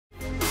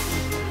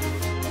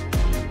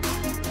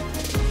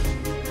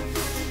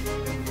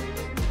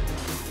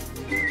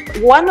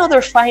One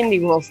other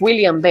finding of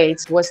William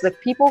Bates was that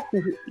people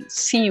who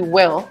see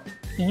well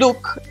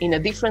look in a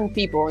different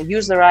people,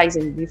 use their eyes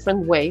in a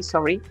different way,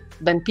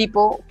 than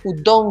people who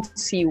don't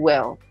see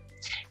well.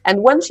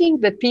 And one thing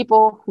that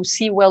people who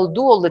see well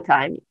do all the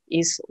time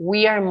is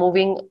we are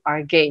moving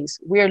our gaze.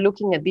 We are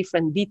looking at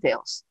different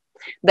details.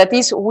 That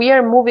is, we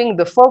are moving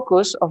the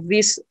focus of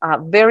this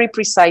very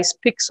precise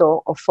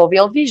pixel of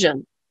foveal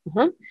vision.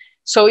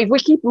 So if we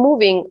keep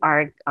moving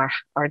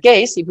our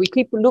gaze, if we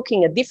keep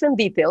looking at different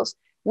details,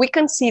 we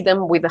can see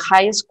them with the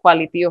highest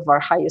quality of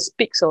our highest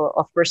pixel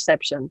of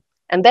perception.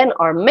 And then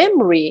our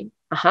memory,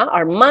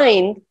 our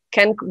mind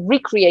can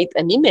recreate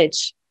an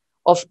image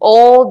of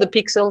all the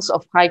pixels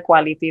of high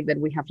quality that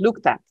we have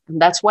looked at.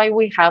 And that's why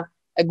we have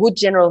a good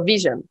general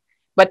vision.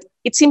 But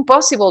it's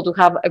impossible to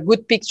have a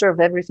good picture of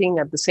everything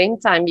at the same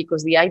time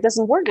because the eye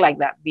doesn't work like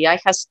that. The eye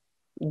has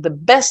the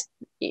best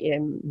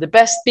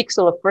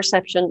pixel of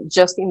perception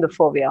just in the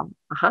fovea,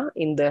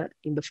 in the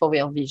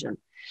foveal vision.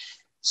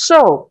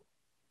 So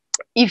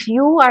if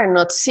you are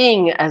not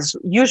seeing as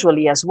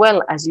usually as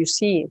well as you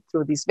see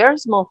through this very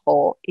small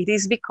hole, it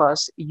is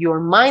because your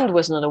mind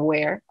was not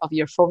aware of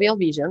your foveal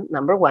vision,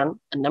 number one,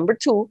 and number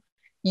two,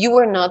 you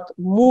were not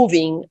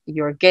moving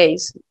your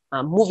gaze,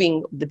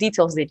 moving the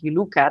details that you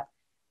look at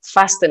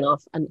fast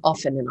enough and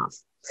often enough.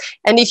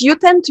 And if you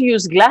tend to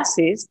use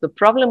glasses, the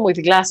problem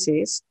with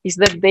glasses is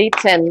that they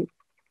tend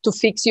to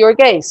fix your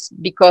gaze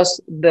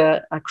because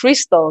the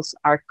crystals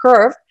are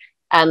curved.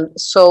 And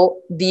so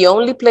the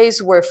only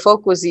place where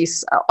focus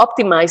is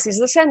optimized is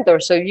the center.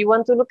 So if you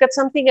want to look at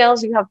something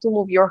else, you have to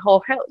move your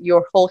whole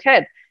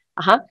head.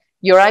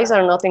 Your eyes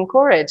are not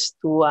encouraged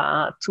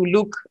to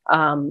look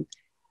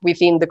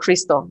within the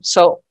crystal.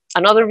 So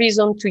another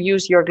reason to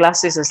use your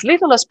glasses as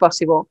little as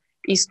possible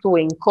is to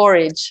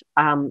encourage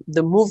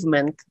the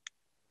movement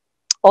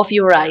of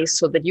your eyes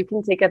so that you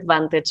can take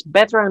advantage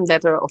better and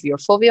better of your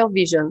foveal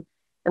vision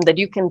and that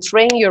you can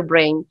train your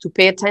brain to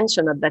pay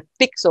attention at that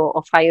pixel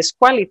of highest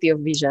quality of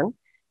vision.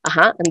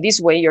 And this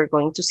way you're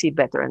going to see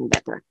better and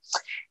better.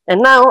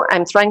 And now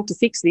I'm trying to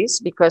fix this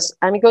because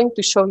I'm going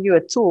to show you a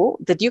tool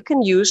that you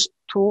can use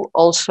to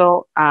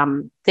also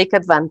take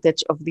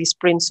advantage of this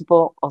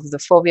principle of the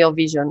foveal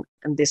vision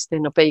and the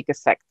stenopeic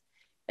effect.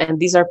 And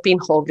these are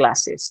pinhole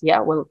glasses. Yeah,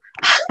 well,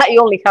 I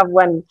only have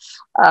one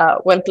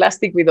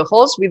plastic with the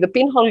holes. With the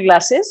pinhole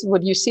glasses,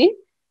 what you see,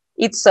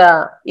 it's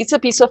a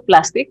piece of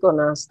plastic on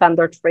a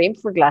standard frame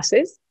for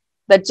glasses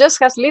that just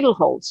has little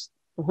holes.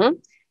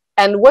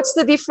 And what's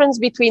the difference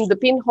between the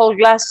pinhole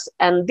glass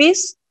and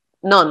this?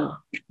 None.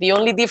 The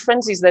only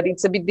difference is that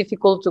it's a bit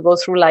difficult to go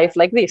through life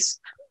like this.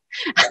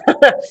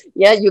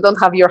 Yeah, you don't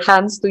have your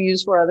hands to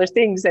use for other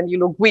things and you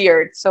look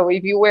weird. So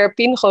if you wear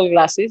pinhole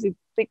glasses,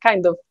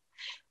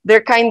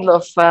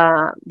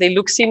 they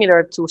look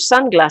similar to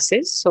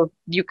sunglasses, so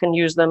you can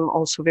use them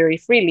also very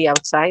freely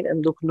outside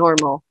and look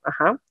normal.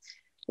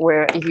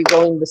 Where if you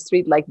go in the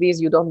street like this,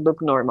 you don't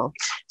look normal.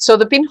 So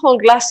the pinhole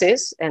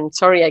glasses, and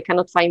sorry, I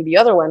cannot find the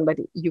other one, but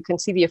you can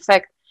see the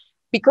effect.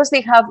 Because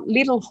they have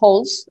little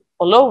holes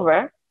all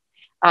over,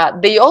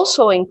 they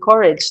also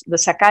encourage the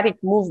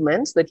saccadic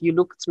movements that you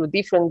look through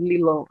different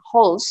little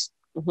holes.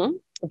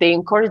 They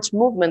encourage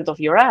movement of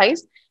your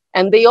eyes,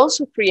 and they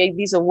also create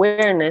this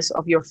awareness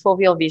of your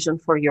foveal vision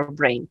for your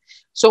brain.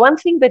 So one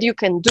thing that you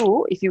can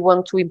do if you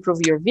want to improve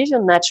your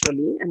vision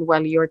naturally, and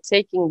while you're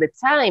taking the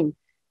time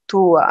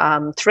to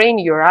train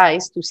your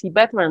eyes to see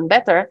better and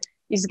better,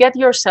 is get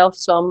yourself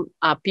some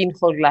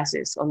pinhole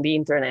glasses on the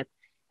internet.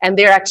 And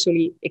they're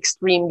actually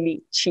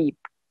extremely cheap.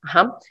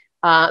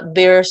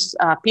 There's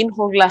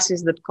pinhole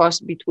glasses that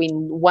cost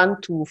between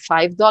 $1 to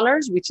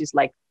 $5, which is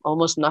like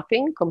almost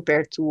nothing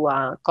compared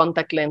to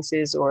contact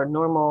lenses or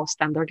normal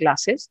standard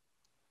glasses.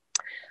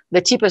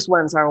 The cheapest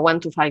ones are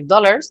 $1 to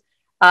 $5.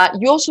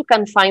 You also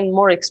can find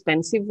more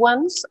expensive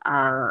ones,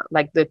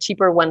 like the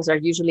cheaper ones are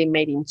usually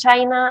made in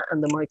China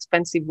and the more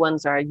expensive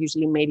ones are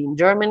usually made in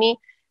Germany.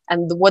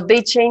 And what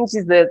they change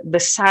is the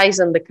size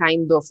and the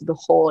kind of the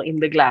hole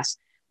in the glass.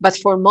 But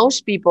for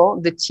most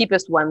people, the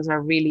cheapest ones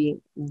are really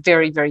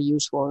very, very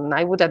useful. And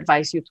I would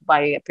advise you to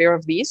buy a pair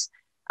of these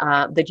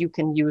that you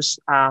can use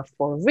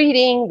for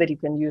reading, that you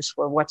can use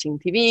for watching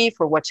TV,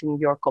 for watching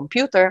your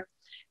computer.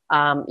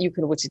 You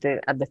can watch it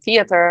at the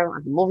theater,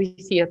 at the movie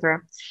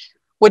theater.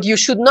 What you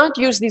should not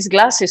use these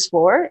glasses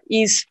for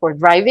is for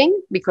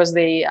driving, because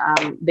they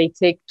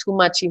take too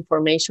much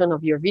information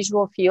of your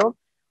visual field.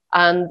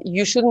 And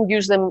you shouldn't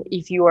use them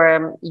if you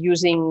are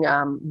using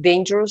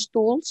dangerous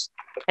tools.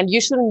 And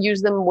you shouldn't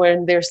use them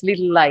when there's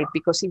little light,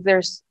 because if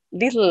there's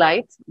little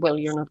light, well,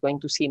 you're not going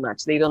to see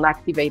much. They don't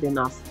activate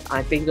enough.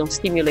 They don't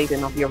stimulate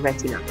enough your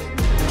retina.